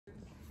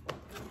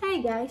Hi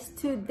guys,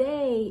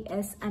 today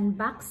is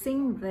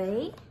unboxing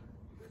the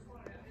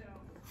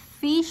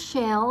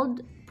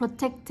FACESHIELD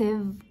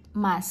protective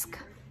mask.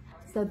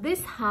 So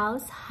this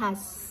house has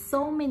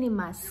so many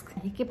masks.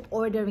 He kept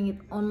ordering it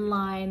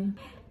online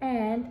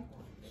and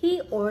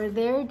he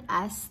ordered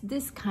us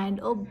this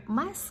kind of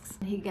masks.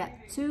 He got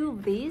 2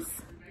 of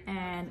these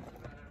and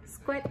it's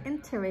quite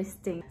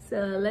interesting. So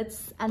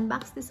let's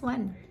unbox this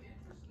one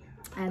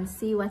and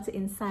see what's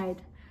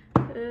inside.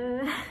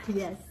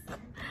 Yes.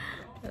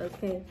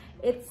 Okay,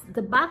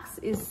 the box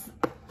is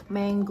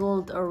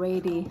mangled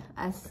already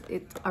as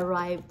it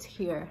arrived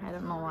here. I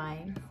don't know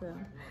why. So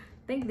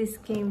I think this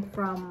came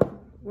from,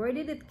 where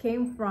did it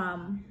came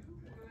from?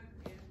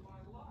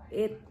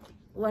 It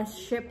was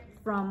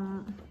shipped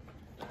from,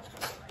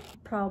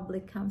 probably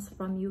comes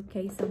from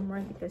UK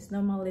somewhere, because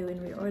normally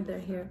when we order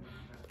here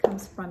it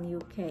comes from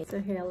UK. So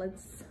here,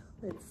 let's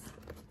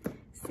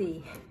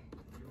see.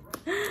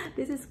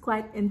 This is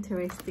quite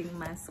interesting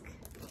mask.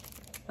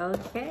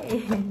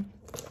 Okay.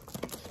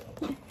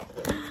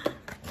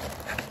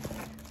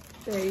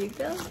 There you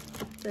go.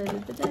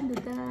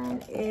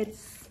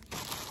 It's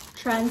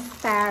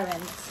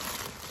transparent.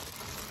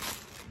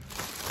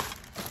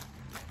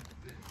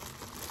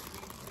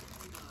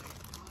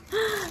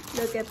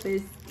 Look at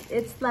this.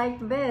 It's like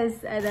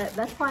this.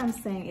 That's why I'm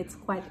saying it's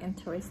quite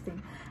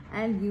interesting.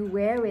 And you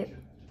wear it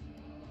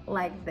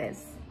like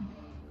this.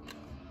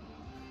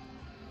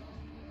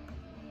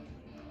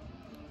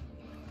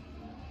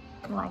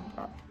 Like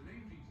that.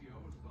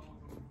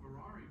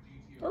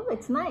 Oh,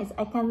 it's nice.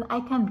 I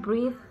can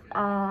breathe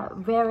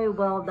very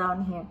well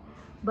down here.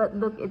 But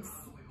look, it's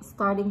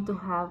starting to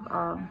have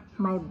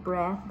my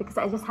breath, because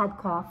I just had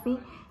coffee.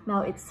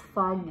 Now it's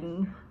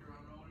fogging.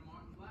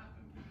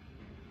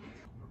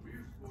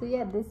 So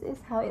yeah, this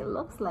is how it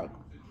looks like.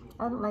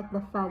 I don't like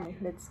the fog.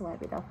 Let's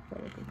wipe it off a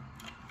little bit.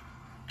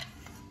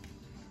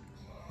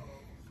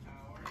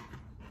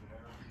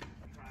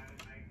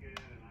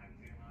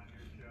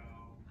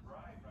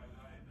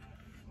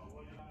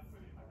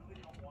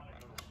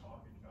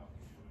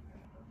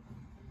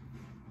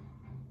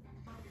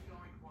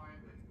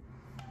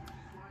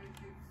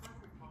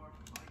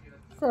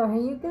 So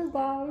here you go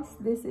guys,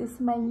 this is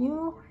my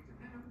new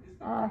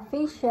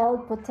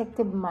FACESHIELD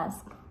protective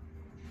mask.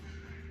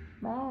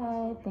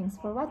 Bye, thanks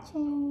for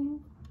watching.